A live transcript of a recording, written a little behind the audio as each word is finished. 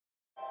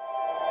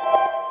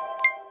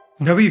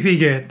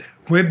WP-Get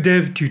Web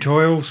Dev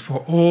Tutorials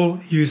for all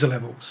user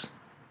levels.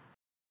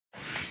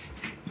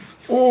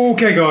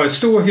 Okay guys,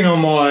 still working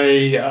on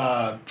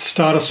my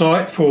starter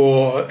site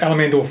for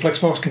Elementor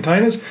Flexbox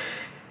containers.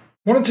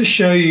 Wanted to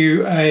show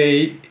you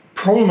a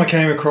problem I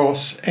came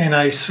across and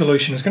a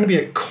solution. It's going to be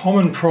a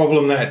common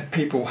problem that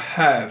people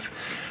have.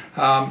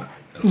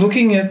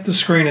 Looking at the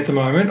screen at the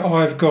moment,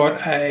 I've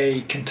got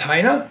a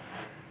container.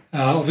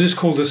 I've just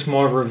called this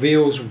my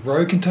reveals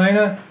row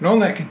container, and on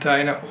that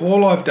container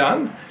all I've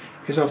done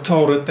is I've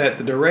told it that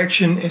the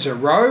direction is a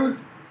row,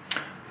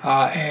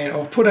 and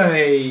I've put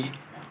a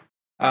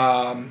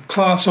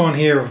class on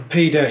here of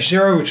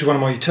p-0, which is one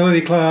of my utility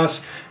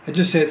class. It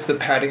just sets the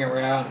padding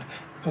around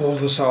all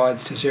the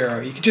sides to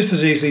 0. You can just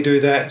as easily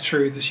do that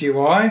through this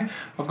UI.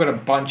 I've got a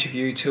bunch of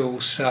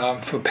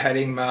utils for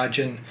padding,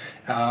 margin,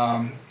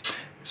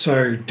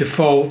 so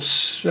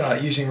defaults,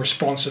 using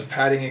responsive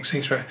padding,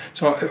 etc.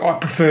 So I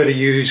prefer to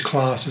use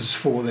classes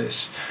for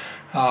this.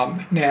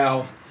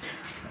 Now,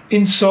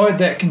 inside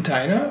that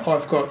container,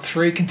 I've got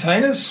 3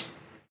 containers.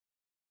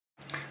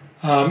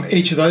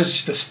 Each of those is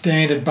just a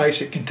standard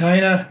basic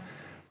container.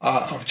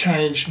 I've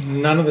changed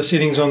none of the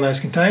settings on those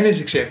containers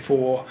except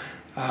for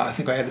I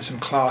think I added some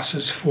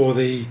classes for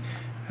the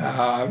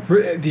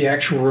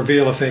actual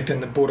reveal effect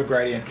and the border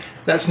gradient.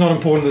 That's not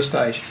important at this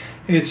stage.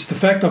 It's the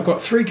fact I've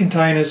got 3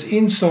 containers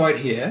inside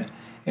here,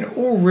 and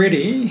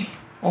already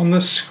on the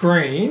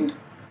screen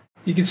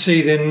you can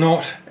see they're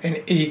not an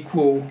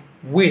equal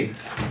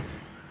width.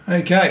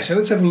 Okay, so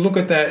let's have a look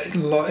at that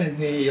in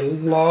the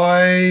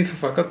live.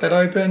 If I got that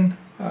open,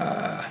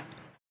 there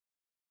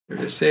it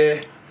is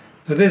there.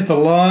 So there's the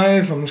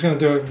live. I'm just going to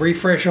do a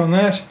refresh on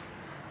that.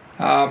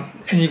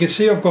 And you can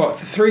see I've got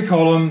 3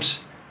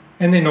 columns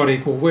and they're not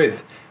equal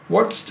width.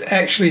 What's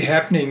actually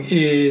happening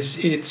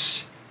is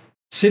it's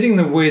setting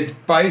the width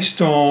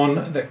based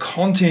on the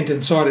content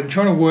inside it and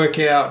trying to work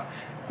out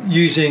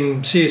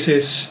using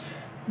CSS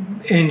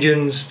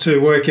engines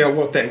to work out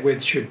what that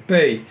width should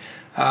be.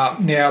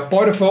 Now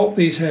by default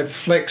these have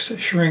flex,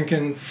 shrink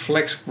and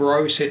flex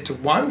row set to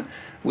 1,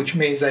 which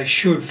means they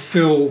should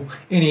fill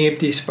any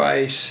empty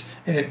space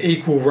in an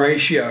equal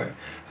ratio.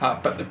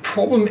 But the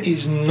problem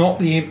is not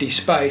the empty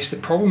space, the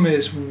problem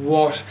is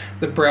what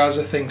the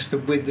browser thinks the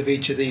width of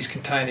each of these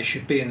containers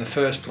should be in the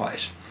first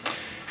place.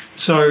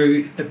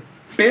 So the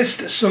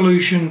best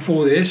solution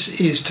for this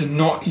is to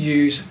not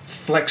use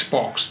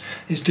Flexbox,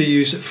 is to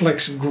use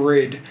Flex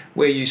Grid,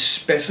 where you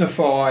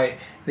specify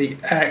the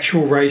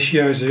actual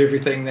ratios of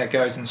everything that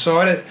goes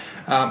inside it.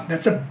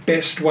 That's a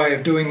best way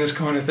of doing this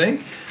kind of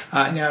thing.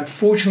 Now,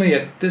 unfortunately,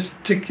 at this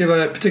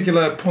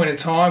particular point in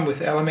time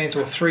with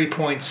Elementor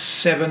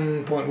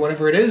 3.7 point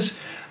whatever it is,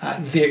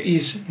 there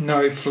is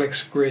no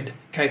Flex Grid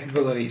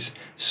capabilities.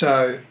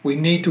 So we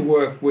need to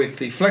work with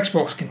the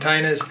Flexbox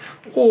containers,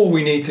 or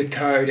we need to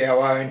code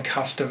our own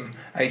custom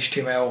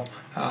HTML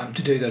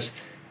to do this.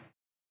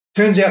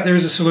 Turns out there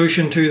is a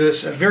solution to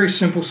this, a very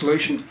simple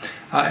solution,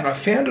 and I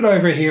found it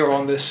over here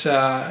on this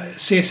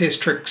CSS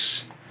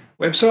Tricks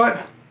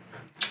website.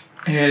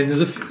 And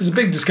there's a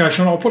big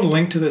discussion. I'll put a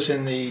link to this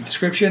in the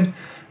description.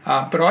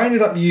 But I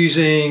ended up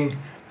using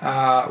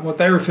what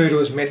they refer to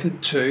as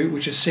method 2,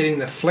 which is setting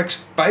the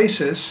flex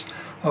basis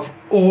of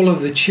all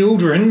of the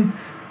children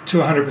to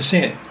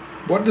 100%.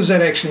 What does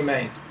that actually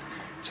mean?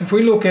 So if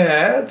we look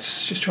at,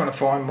 just trying to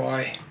find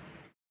my,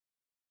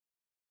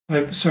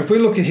 so if we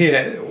look at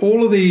here,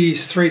 all of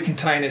these 3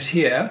 containers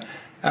here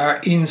are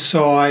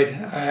inside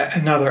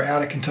another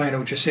outer container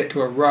which is set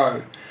to a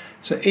row.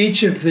 So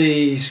each of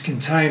these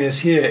containers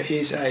here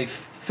is a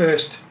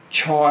first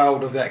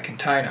child of that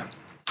container.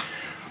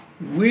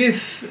 With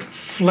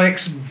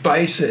flex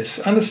basis,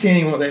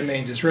 understanding what that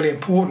means is really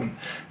important.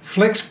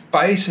 Flex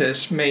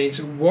basis means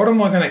what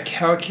am I going to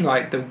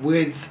calculate the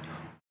width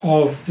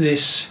of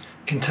this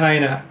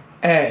container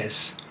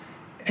as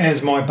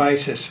my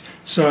basis.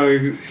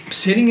 So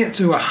setting it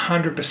to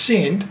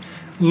 100%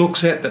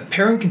 looks at the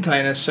parent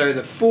container, so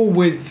the full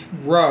width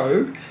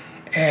row,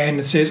 and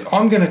it says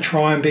I'm going to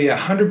try and be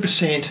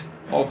 100%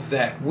 of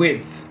that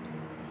width.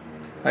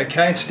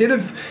 Okay, instead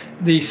of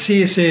the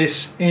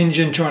CSS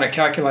engine trying to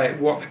calculate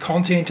what the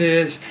content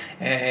is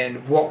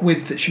and what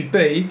width it should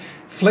be,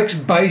 Flex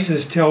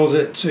Basis tells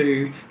it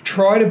to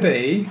try to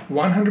be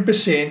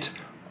 100%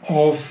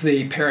 of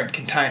the parent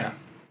container.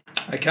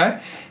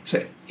 Okay,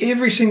 so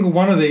every single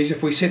one of these,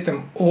 if we set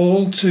them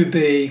all to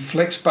be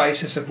Flex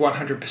Basis of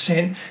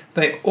 100%,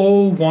 they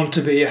all want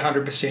to be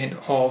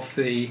 100% of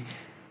the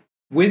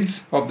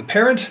width of the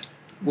parent,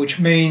 which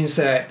means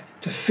that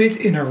to fit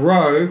in a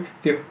row,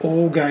 they're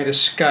all going to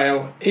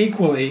scale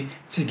equally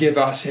to give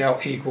us our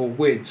equal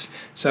widths.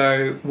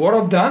 So what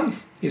I've done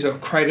is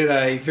I've created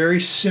a very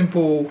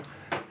simple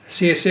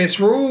CSS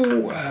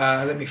rule.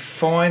 Let me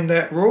find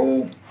that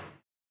rule.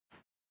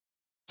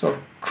 So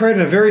I've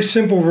created a very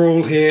simple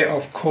rule here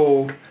I've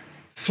called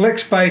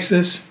Flex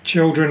Basis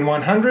Children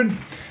 100,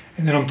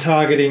 and then I'm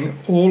targeting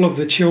all of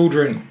the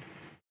children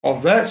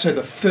of that, so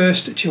the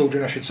first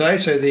children I should say.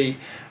 So the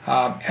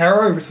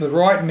arrow to the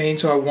right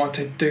means I want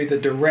to do the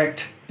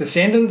direct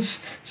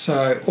descendants.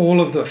 So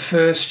all of the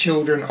first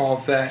children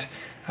of that,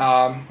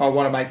 I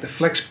want to make the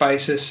flex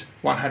basis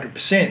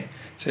 100%.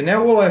 So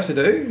now all I have to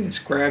do is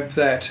grab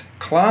that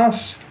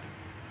class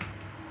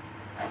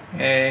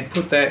and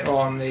put that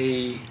on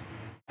the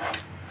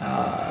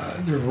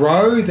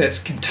row that's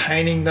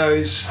containing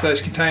those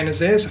containers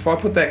there. So if I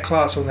put that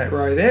class on that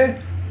row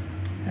there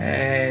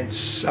and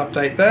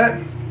update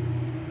that,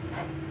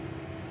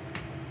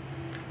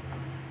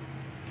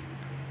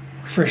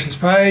 refresh this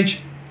page,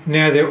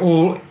 now they're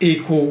all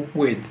equal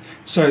width.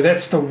 So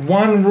that's the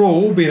one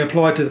rule being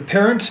applied to the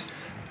parent.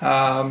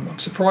 I'm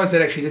surprised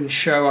that actually didn't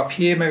show up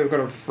here. Maybe we've got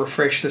to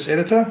refresh this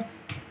editor.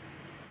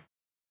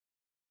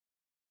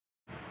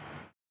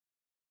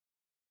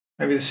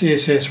 Maybe the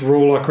CSS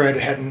rule I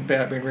created hadn't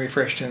been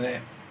refreshed in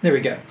there. There we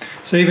go.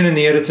 So even in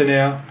the editor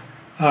now,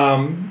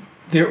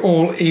 they're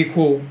all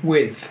equal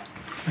width.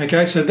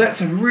 Okay, so that's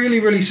a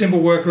really simple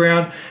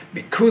workaround.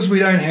 Because we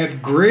don't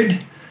have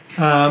grid,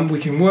 we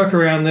can work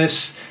around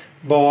this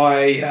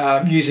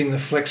by using the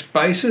flex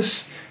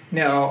basis.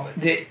 Now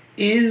there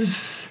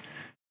is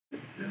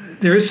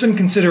some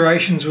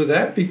considerations with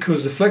that,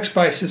 because the flex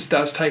basis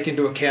does take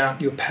into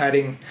account your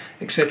padding,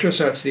 etc.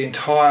 So it's the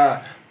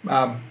entire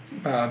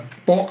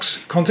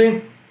box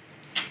content,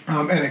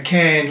 and it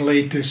can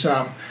lead to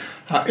some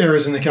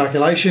errors in the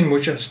calculation,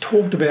 which is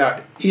talked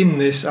about in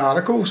this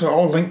article. So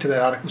I'll link to that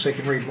article so you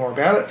can read more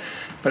about it.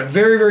 But a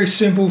very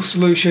simple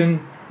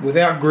solution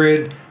without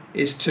grid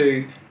is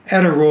to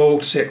add a rule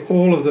to set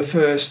all of the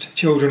first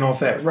children of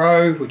that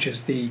row, which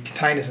is the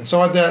containers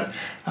inside that,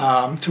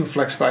 to a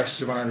flex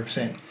basis of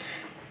 100%.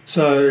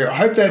 So I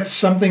hope that's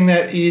something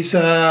that is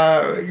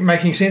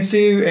making sense to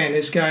you and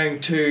is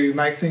going to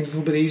make things a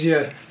little bit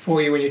easier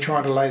for you when you're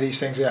trying to lay these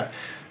things out.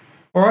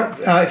 All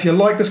right, if you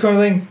like this kind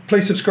of thing,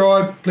 please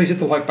subscribe, please hit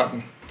the like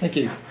button. Thank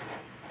you.